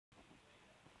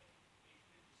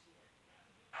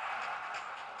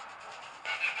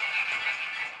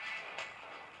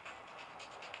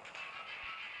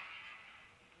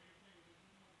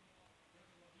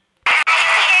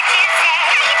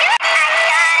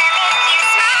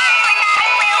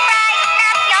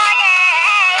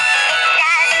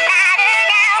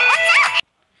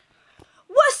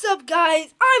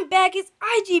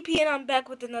PP and I'm back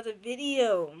with another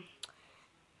video.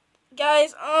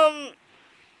 Guys, from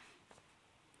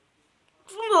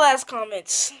the last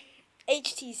comments,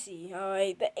 HTC,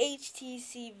 alright, the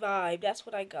HTC Vive, that's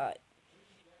what I got.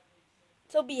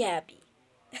 So be happy.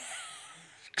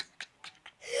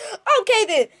 Okay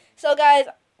then, so guys,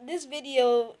 this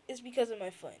video is because of my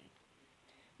fun.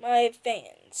 My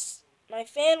fans. My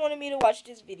fan wanted me to watch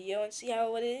this video and see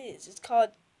how it is. It's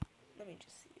called, let me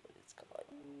just see what it's called.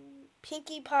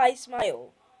 Pinkie Pie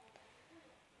Smile.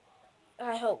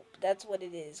 I hope that's what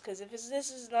it is, because if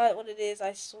this is not what it is,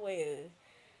 I swear.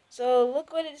 So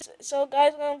look what it is. So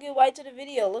guys, we're gonna get right to the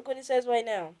video. Look what it says right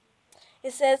now.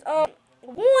 It says,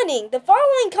 warning: the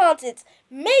following contents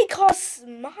may cause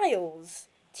smiles,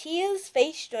 tears,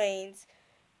 face strains,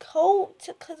 cold,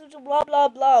 blah blah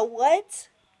blah. What?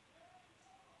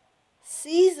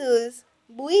 Seizures,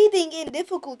 breathing in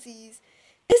difficulties,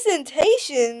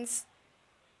 disentations.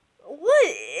 What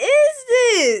is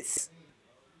this?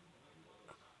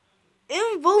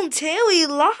 Involuntary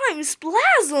Lyme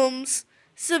spasms,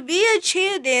 severe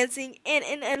chair dancing, and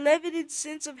an elevated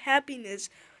sense of happiness.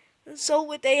 So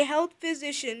with a health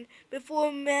physician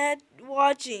before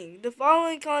watching. The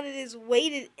following content is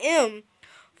rated M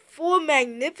for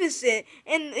magnificent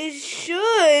and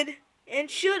should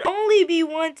only be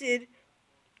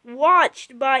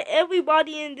watched by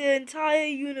everybody in the entire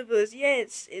universe.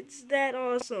 Yes, it's that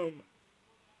awesome.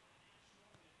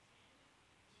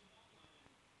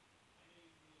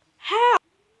 How?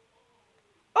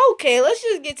 Okay, let's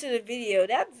just get to the video.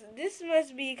 This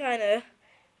must be kind of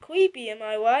creepy, am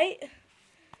I right?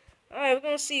 Alright, we're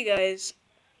gonna see, guys.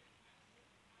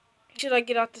 Should I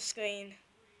get off the screen?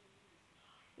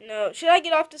 No. Should I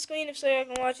get off the screen so I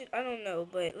can watch it? I don't know,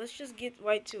 but let's just get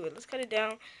right to it. Let's cut it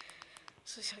down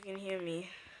so y'all can hear me.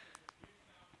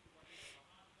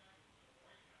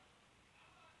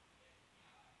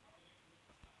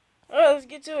 Alright, let's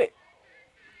get to it.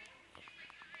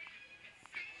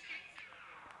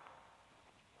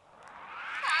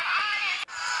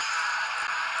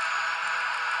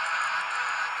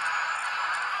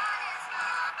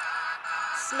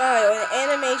 Smile, an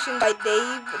animation by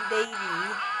Dave Davy.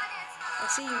 I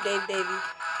see you, Dave Davy.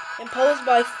 Imposed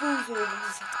by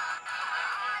Foozles.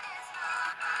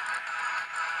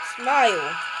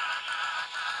 Smile.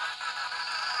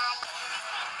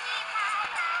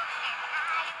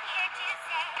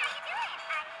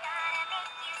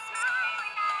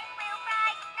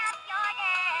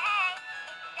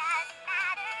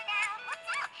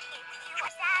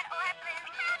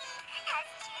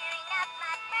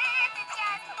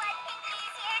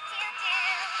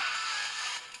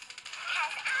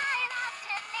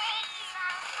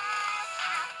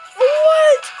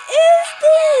 What is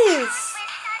this?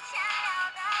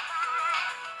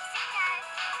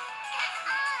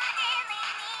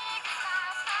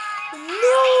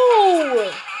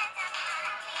 No!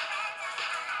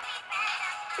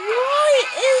 Why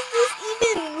is this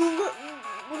even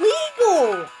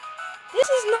legal? This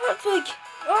is not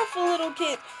for little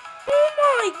kids. Oh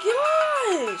my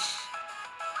gosh!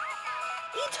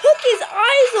 He took his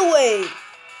eyes away.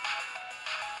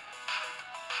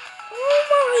 Oh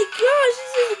my gosh,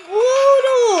 this is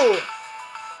brutal!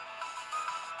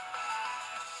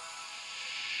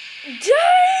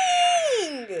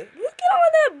 Dang! Look at all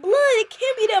that blood. It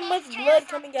can't be that much blood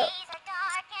coming out.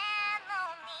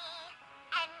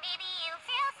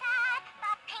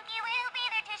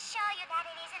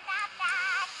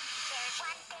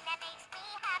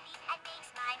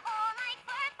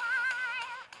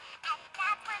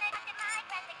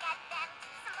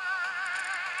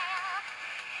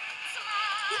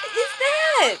 What is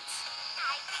that?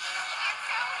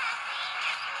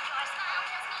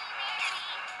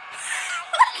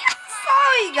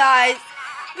 Sorry guys,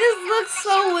 this looks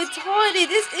so retarded.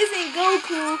 This isn't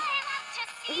Goku.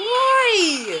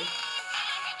 Why?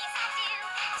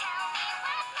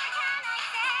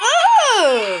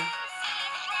 Oh!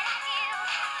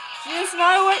 She is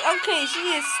not. Okay, she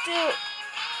is still.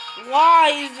 Why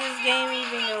is this game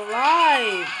even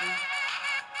alive?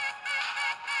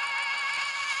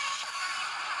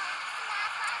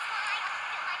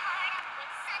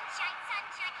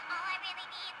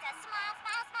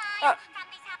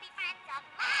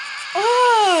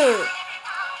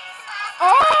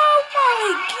 Oh my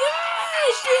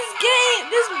gosh,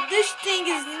 this thing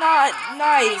is not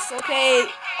nice, okay?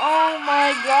 Oh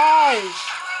my gosh.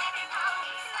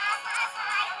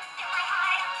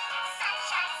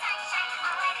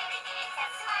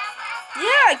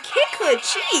 Yeah, kick her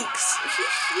cheeks. She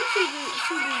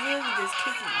deserves this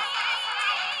kicking.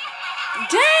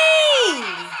 Dang!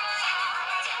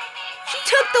 She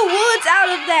took the woods out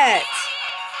of that.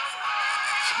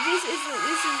 This is.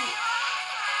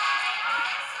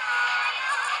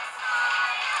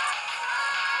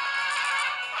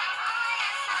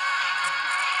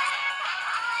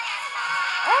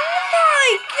 Oh my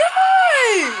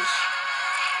gosh!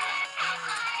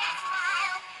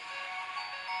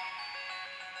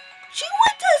 She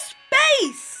went to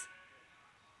space!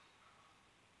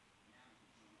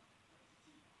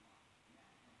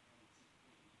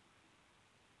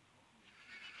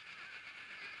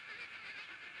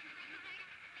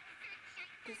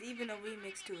 There's even a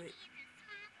remix to it.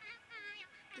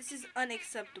 This is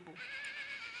unacceptable.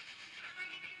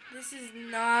 This is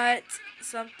not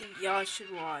something y'all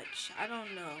should watch. I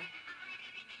don't know.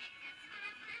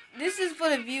 This is for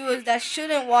the viewers that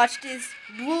shouldn't watch this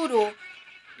brutal,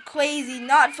 crazy,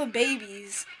 not for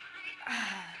babies.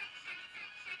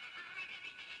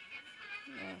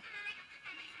 No.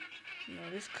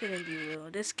 No, this couldn't be real.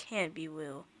 This can't be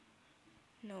real.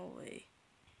 No way.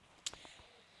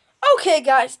 Okay,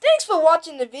 guys, thanks for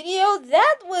watching the video.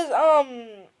 That was,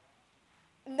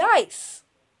 nice.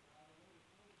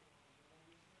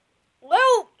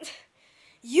 Well,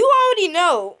 you already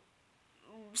know.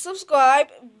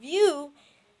 Subscribe, view,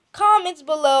 comments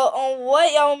below on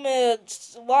what y'all gonna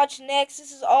watch next.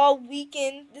 This is all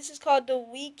weekend. This is called the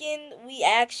weekend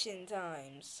reaction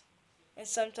times. And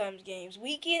sometimes games.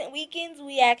 Weekends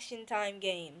reaction time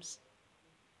games.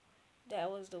 That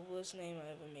was the worst name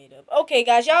I ever made up. Okay,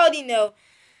 guys, y'all already know.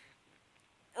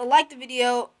 Like the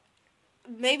video.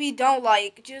 Maybe don't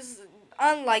like. Just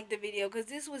unlike the video, because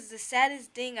this was the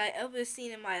saddest thing I ever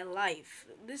seen in my life.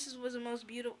 This was the most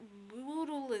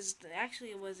brutalist. Actually,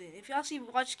 it wasn't. If y'all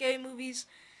watch scary movies,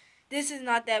 this is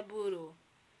not that brutal.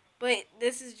 But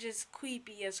this is just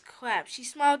creepy as crap. She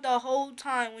smiled the whole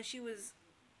time when she was.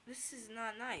 This is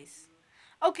not nice.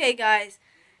 Okay, guys.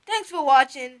 Thanks for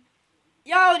watching.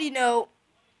 Y'all already know.